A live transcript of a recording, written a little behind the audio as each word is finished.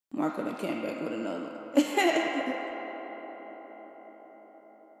Marco done came back with another one.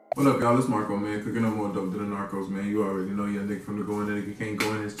 What up, y'all? It's Marco, man. Cooking up more dope than the Narcos, man. You already know your nigga from the go in, nigga can't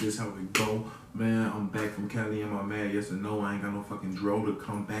go in. It's just how we go, man. I'm back from Cali. Am I mad? Yes or no? I ain't got no fucking dro to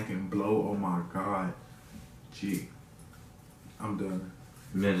come back and blow. Oh my god. Gee. I'm done.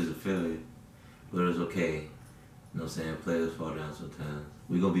 Man is a failure, but it's okay. You know what I'm saying? Players fall down sometimes.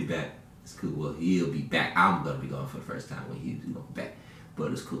 We gonna be back. It's cool. Well, he'll be back. I'm gonna be gone for the first time when he's gonna be back.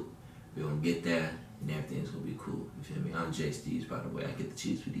 But it's cool. We're gonna get there and everything's gonna be cool. You feel me? I'm Jay Steves, by the way. I get the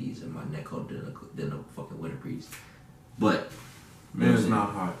cheese for these and my neck colder than a fucking winter breeze. But man, it's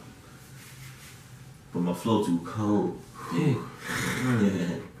not hot. But my flow too cold. Yeah. Yeah.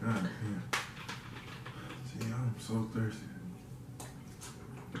 God damn. See, I'm so thirsty.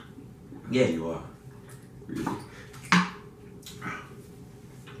 Yeah, you are. Really.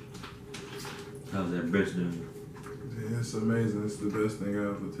 How's that bitch doing? Yeah, it's amazing. It's the best thing I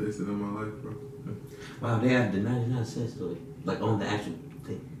ever tasted in my life, bro. Wow, they have the 99 cents though, like on the actual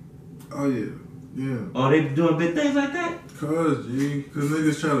thing. Oh yeah, yeah. Oh, they doing big things like that? Cause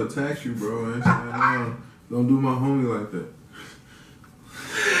niggas try to tax you, bro. And don't do my homie like that.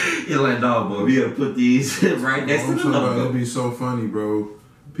 You're like, dog, boy, we gotta put these right next to the logo. It'd be so funny, bro.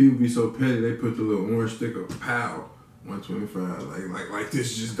 People be so petty. They put the little orange sticker, pow, 125. Like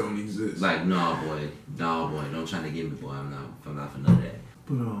this just don't exist. Like, nah, boy, don't try to get me, boy. I'm not for none of that.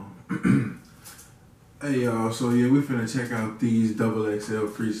 But hey y'all, so yeah, we finna check out these XXL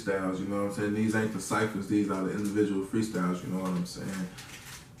freestyles. You know what I'm saying? These ain't the ciphers. These are the individual freestyles. You know what I'm saying?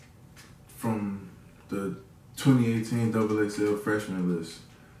 From the 2018 XXL freshman list.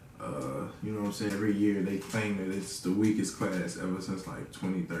 You know what I'm saying? Every year they claim that it's the weakest class ever since like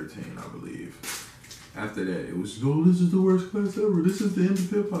 2013, I believe. After that, it was, oh, this is the worst class ever. This is the end of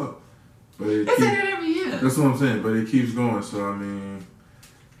hip hop. But it they say that every year. That's what I'm saying. But it keeps going. So I mean,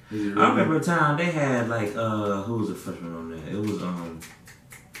 really? I remember a time they had like who was a freshman on there? It was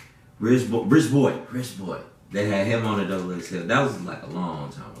Rich Boy. They had him on the XXL. That was like a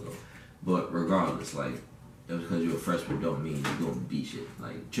long time ago. But regardless, like, just because you're a freshman don't mean you're gonna beat shit.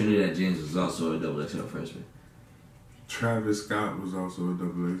 Like Trinidad James was also a XXL freshman. Travis Scott was also a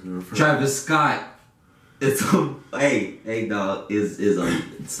XXL freshman. Travis Scott, it's hey dog, is a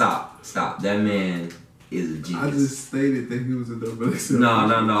stop. That man is a genius. I just stated that he was a XXL. No.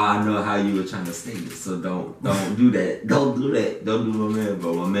 I know how you were trying to state it. So don't do that. Don't do that. Don't do my man,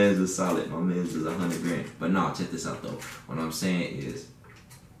 bro. My man's is solid. My man's is 100 grand. But no, check this out though. What I'm saying is,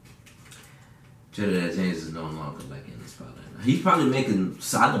 Trinidad James is no longer like in the spotlight. He's probably making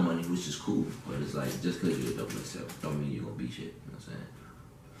solid money, which is cool. But it's like, just because you're a XXL don't mean you're gonna be shit. You know what I'm saying?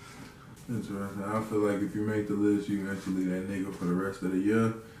 Interesting. I feel like if you make the list, you can actually that nigga for the rest of the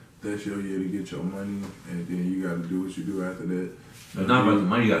year. That's your year to get your money, and then you gotta do what you do after that. It's not about the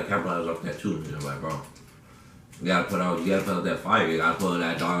money. You gotta capitalize off that too. You know, like, bro, you gotta put out that fire. You gotta put out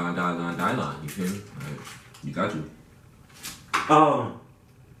that die line. You feel me? Like, you got to.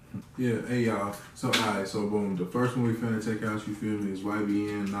 Yeah, hey y'all. So alright, so boom. The first one we finna take out, you feel me, is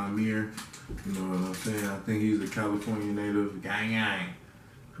YBN Nahmir. You know what I'm saying? I think he's a California native. Gang.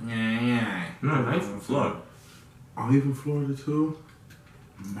 No, he's from Florida. Oh, he from Florida too?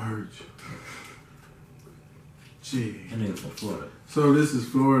 Merch. Gee. That nigga from Florida. So this is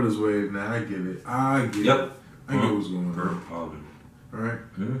Florida's wave now. I get it. I get it. I get what's going on. Alright?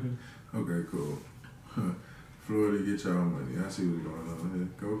 Okay, cool. Florida, get y'all money. I see what's going on here.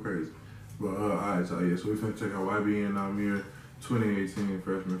 Go crazy. But alright, so yeah, so we finna check out YBN Nahmir 2018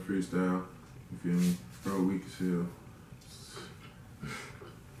 freshman freestyle. You feel me? Bro, weak as hell.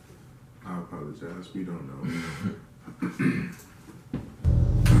 I apologize. We don't know.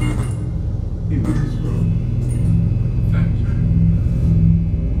 He nice, bro.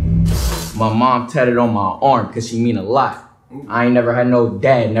 My mom tatted on my arm because she mean a lot. Ooh. I ain't never had no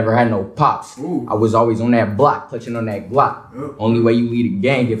dad, never had no pops. Ooh. I was always on that block, clutching on that Glock. Yep. Only way you lead a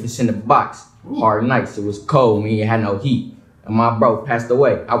gang if it's in the box. Ooh. Hard nights, it was cold, we ain't had no heat. And my bro passed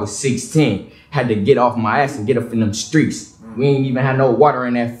away, I was 16. Had to get off my ass and get up in them streets. We ain't even had no water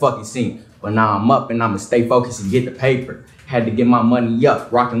in that fucking scene. But now I'm up and I'ma stay focused and get the paper. Had to get my money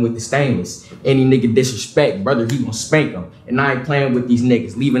up, rocking with the stainless. Any nigga disrespect, brother, he gon' spank him. And I ain't playing with these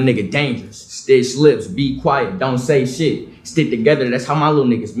niggas, leave a nigga dangerous. Stitch lips, be quiet, don't say shit. Stick together, that's how my little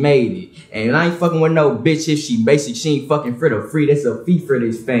niggas made it. And I ain't fucking with no bitch if she basic, she ain't fucking for the free. That's a fee for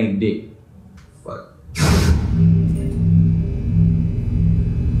this fame dick. Fuck.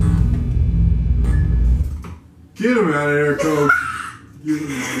 Get him out of here, coach. Get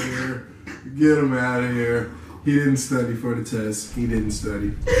him out of here. Get him out of here. He didn't study for the test. He didn't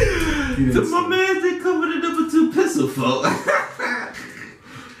study. My man didn't come with a #2 pistol, folks.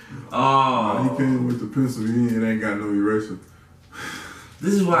 Oh. He came with the pencil. It ain't got no eraser.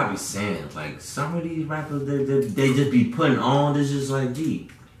 This is what I be saying. Like, some of these rappers, they just be putting on. This just like, gee.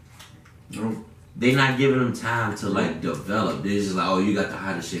 Nope. They not giving them time to, like, develop. They're just like, oh, you got the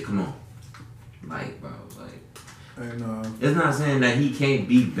hottest shit. Come on. Like, bro, like. And, it's not saying that he can't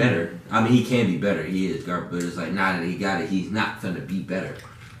be better. I mean, he can be better. He is, but it's like, now that he got it, he's not finna be better.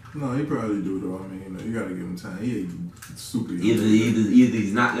 No, he probably do, though. I mean, you gotta give him time. He super young. Either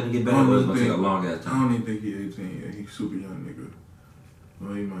he's not gonna get better or it's gonna take a long ass time. I don't even think he's 18 yet. He's super young nigga.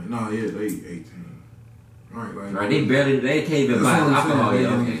 Well, he might. No, yeah, they 18. Right, they can't even buy alcohol.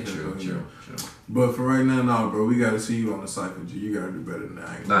 Yeah, okay, true. But for right now, no, bro, we gotta see you on the cypher, G. You gotta do better than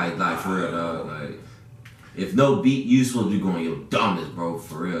that. Like for real, dog. Like, if no beat, you supposed to be going your dumbest, bro.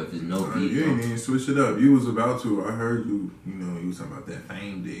 For real, if there's no beat, you ain't even switch it up. You was about to. I heard you. You know, you was talking about that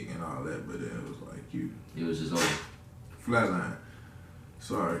fame dig and all that, but then it was like you. It was just over. Flatline.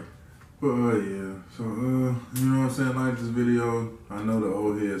 Sorry. But yeah, so you know what I'm saying? Like this video, I know the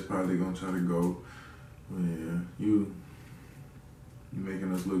old heads probably gonna try to go. But yeah, you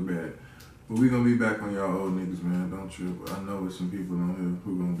making us look bad. But we gonna be back on y'all old niggas, man. Don't trip. I know there's some people on here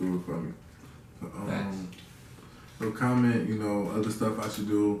who gonna do it for me. So comment, you know, other stuff I should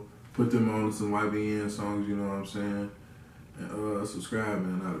do. Put them on some YBN songs, you know what I'm saying? And subscribe,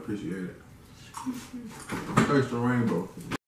 man. I'd appreciate it. Thirst the rainbow.